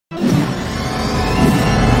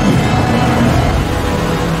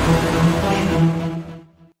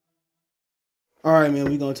All right, man,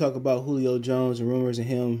 we're going to talk about Julio Jones and rumors of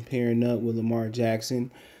him pairing up with Lamar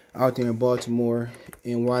Jackson out there in Baltimore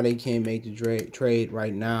and why they can't make the trade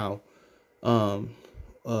right now to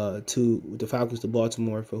the Falcons to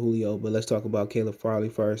Baltimore for Julio. But let's talk about Caleb Farley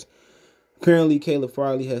first. Apparently, Caleb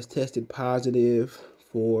Farley has tested positive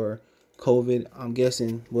for COVID. I'm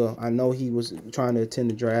guessing, well, I know he was trying to attend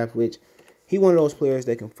the draft, which he one of those players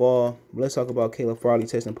that can fall. But let's talk about Caleb Farley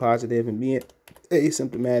testing positive and being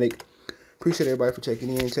asymptomatic. Appreciate everybody for checking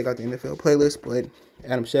in. Check out the NFL playlist. But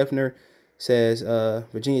Adam Scheffner says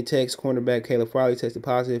Virginia Tech's cornerback Caleb Farley tested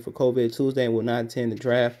positive for COVID Tuesday and will not attend the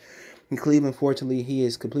draft. In Cleveland, fortunately, he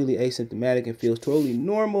is completely asymptomatic and feels totally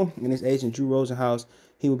normal. And his agent, Drew Rosenhaus,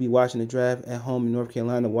 he will be watching the draft at home in North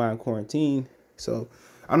Carolina while in quarantine. So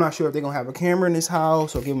I'm not sure if they're going to have a camera in his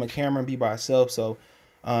house or give him a camera and be by himself. So,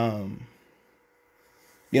 but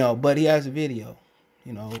he has a video,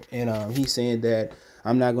 and he's saying that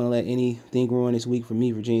I'm not going to let anything ruin this week for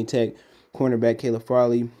me, Virginia Tech cornerback Caleb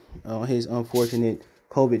Farley, on his unfortunate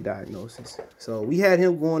COVID diagnosis. So we had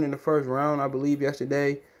him going in the first round, I believe,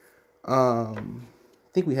 yesterday. I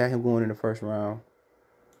think we had him going in the first round.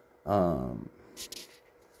 Not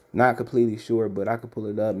completely sure, but I could pull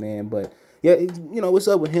it up, man. But yeah, what's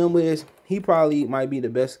up with him is he probably might be the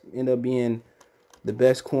best, end up being the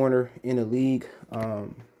best corner in the league.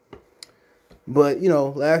 But,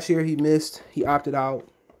 last year he missed. He opted out,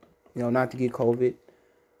 not to get COVID.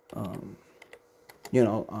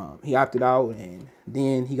 He opted out and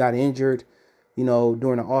then he got injured, during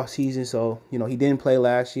the off season. So, he didn't play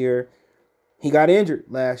last year. He got injured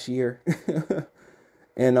last year.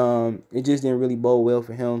 And it just didn't really bode well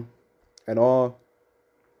for him at all.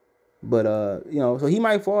 But, so he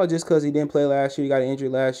might fall just because he didn't play last year. He got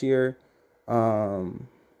injured last year.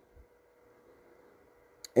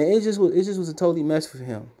 And it just was a totally mess for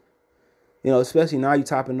him. Especially now you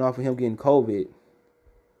topping off with him getting COVID.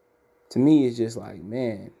 To me, it's just like,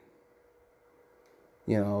 man.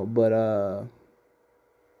 But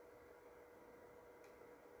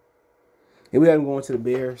yeah, we had him going to the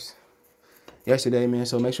Bears yesterday, man.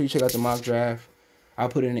 So make sure you check out the mock draft. I'll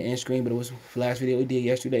put it in the end screen, but it was the last video we did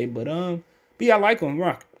yesterday. But yeah, I like him.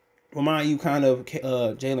 Remind you kind of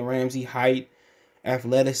Jalen Ramsey, height,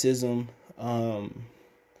 athleticism,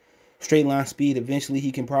 straight line speed. Eventually,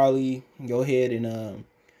 he can probably go ahead and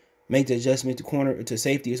make the adjustment to corner to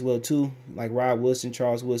safety as well too, like Rod Wilson,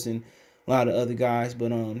 Charles Wilson, a lot of other guys. But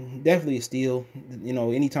definitely a steal.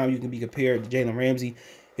 Anytime you can be compared to Jalen Ramsey,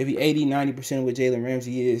 if he 80-90% of what Jalen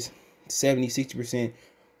Ramsey is, 70-60%,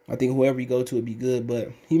 I think whoever you go to would be good.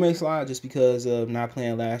 But he may slide just because of not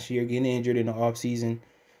playing last year, getting injured in the offseason.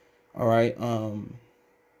 All right.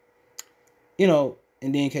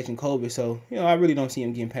 And then catching COVID. So, I really don't see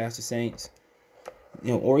him getting past the Saints,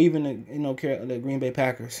 or even the Green Bay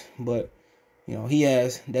Packers. But, he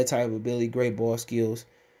has that type of ability, great ball skills.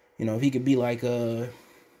 If he could be like Jalen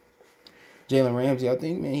Ramsey, I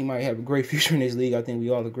think, man, he might have a great future in this league. I think we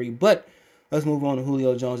all agree. But let's move on to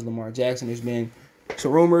Julio Jones and Lamar Jackson. There's been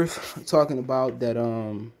some rumors talking about that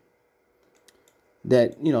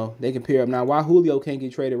they can pair up. Now, why Julio can't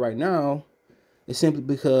get traded right now is simply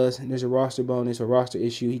because there's a roster bonus or roster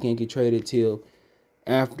issue. He can't get traded till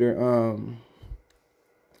after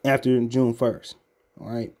June 1st. All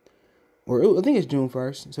right. Or I think it's June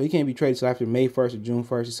 1st. So he can't be traded till after May 1st or June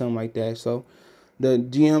 1st or something like that. So the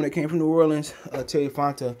GM that came from New Orleans, Terry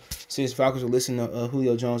Fonta, says Falcons will listen to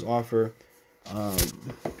Julio Jones' offer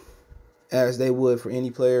as they would for any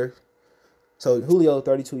player. So Julio,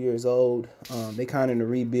 32 years old. They kind of in a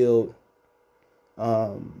rebuild.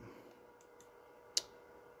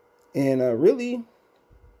 And really,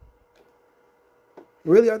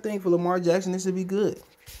 I think for Lamar Jackson, this would be good.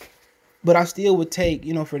 But I still would take,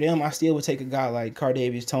 for them, I still would take a guy like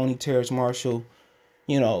Cardavious Toney, Terrace Marshall.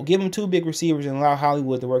 Give them two big receivers and allow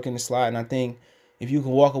Hollywood to work in the slot. And I think if you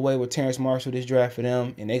can walk away with Terrace Marshall this draft for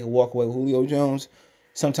them, and they can walk away with Julio Jones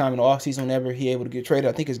sometime in the offseason whenever he able to get traded,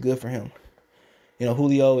 I think it's good for him.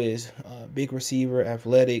 Julio is a big receiver,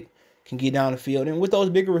 athletic, can get down the field. And with those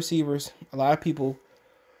bigger receivers, a lot of people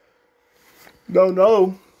don't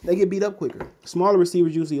know, they get beat up quicker. Smaller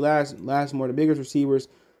receivers usually last more. The bigger receivers,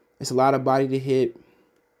 it's a lot of body to hit,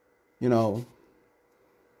 and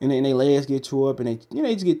then their legs get tore up, and they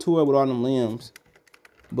just get tore up with all them limbs.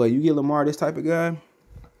 But you get Lamar, this type of guy,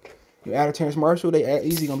 you add a Terrace Marshall, they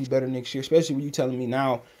easily gonna be better next year. Especially when you telling me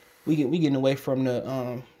now, we getting away from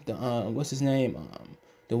the what's his name,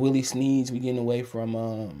 the Willie Sneads. We getting away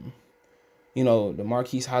from the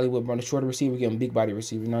Marquise Hollywood, the shorter receiver, getting big body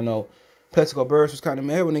receiver. And I know Plexico Burress was kind of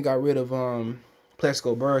mad when they got rid of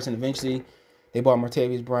Plexico Burress, and eventually they brought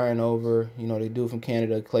Martavius Bryant over. The dude from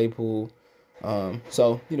Canada, Claypool.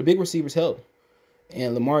 So, big receivers help.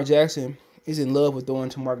 And Lamar Jackson is in love with throwing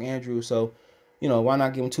to Mark Andrews. So, why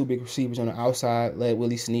not give him 2 big receivers on the outside, let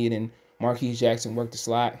Willie Snead and Marquise Jackson work the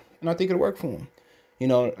slot? And I think it'll work for him.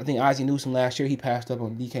 I think Ozzie Newsome last year, he passed up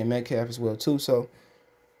on DK Metcalf as well, too. So,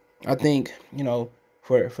 I think,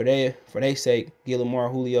 for their sake, get Lamar,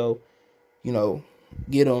 Julio,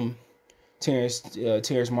 get them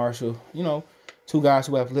Terrace Marshall, 2 guys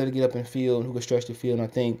who have to get up in the field, who can stretch the field, and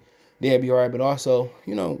I think they'll be all right. But also,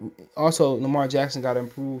 Lamar Jackson got to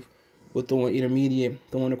improve with throwing intermediate,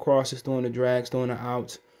 throwing the crosses, throwing the drags, throwing the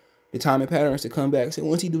outs, the timing patterns to come back. So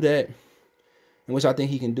once he do that, and which I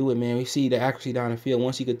think he can do it, man, we see the accuracy down the field.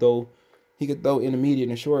 Once he could throw intermediate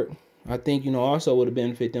and short. I think, also would have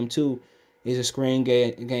benefit them too is a screen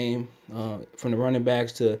game from the running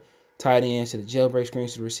backs to tight ends to the jailbreak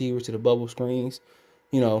screens to the receivers to the bubble screens,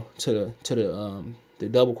 to the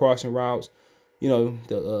double crossing routes,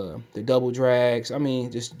 the double drags. I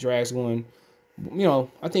mean, just drags going.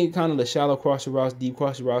 I think kind of the shallow crossing routes, deep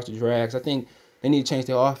crossing routes, the drags. I think they need to change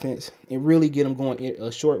their offense and really get them going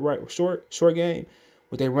a short game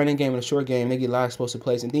with their running game and a short game. They get a lot of explosive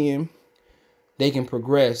plays, and then they can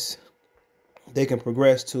progress. They can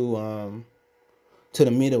progress to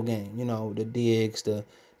the middle game. The digs, the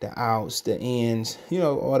outs, the ends.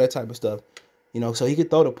 All that type of stuff. So he could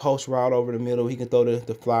throw the post route over the middle. He can throw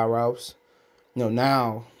the fly routes.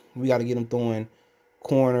 Now we got to get him throwing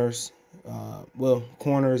corners.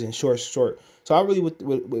 Corners and short. So I really with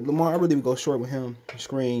Lamar, I really would go short with him.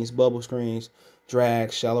 Screens, bubble screens,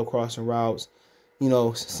 drags, shallow crossing routes,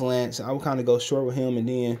 slants. I would kind of go short with him, and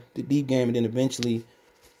then the deep game, and then eventually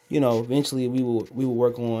we will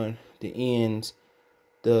work on the ends,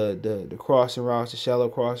 the crossing routes, the shallow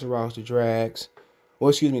crossing routes, the drags.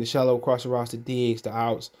 The shallow crossing routes, the digs, the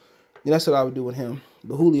outs. That's what I would do with him.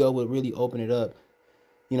 But Julio would really open it up,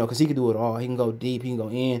 because he can do it all. He can go deep, he can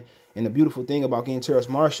go in. And the beautiful thing about getting Terrace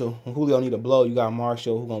Marshall, when Julio need a blow, you got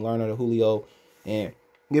Marshall who's going to learn under Julio and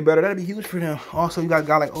get better. That'll be huge for them. Also, you got a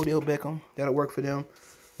guy like Odell Beckham. That'll work for them.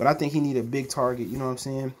 But I think he need a big target, you know what I'm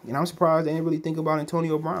saying? And I'm surprised they didn't really think about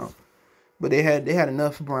Antonio Brown. But they had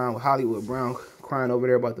enough Brown with Hollywood Brown crying over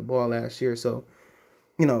there about the ball last year. So,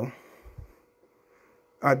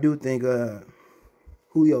 I do think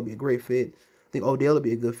Julio will be a great fit. I think Odell will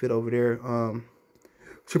be a good fit over there.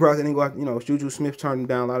 Surprised they didn't go out, Juju Smith turned him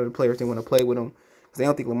down. A lot of the players didn't want to play with him because they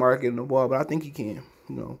don't think Lamar getting the ball, but I think he can,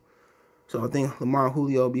 So I think Lamar and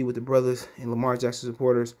Julio will be with the brothers and Lamar Jackson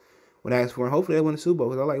supporters would ask for, and hopefully they win the Super Bowl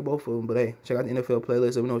because I like both of them. But hey, check out the NFL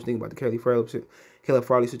playlist. Let me know what you think about the Caleb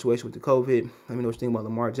Farley situation with the COVID. Let me know what you think about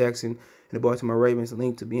Lamar Jackson and the Baltimore Ravens. The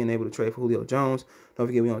link to being able to trade for Julio Jones. Don't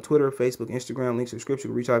forget, we on Twitter, Facebook, Instagram. Links to the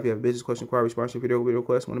description. Reach out if you have a business question, inquiry, sponsorship, video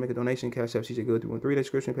request. Want to make a donation? Cash App CJ Good 313.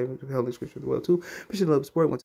 Description, pay for the description as well too. Appreciate the love, support.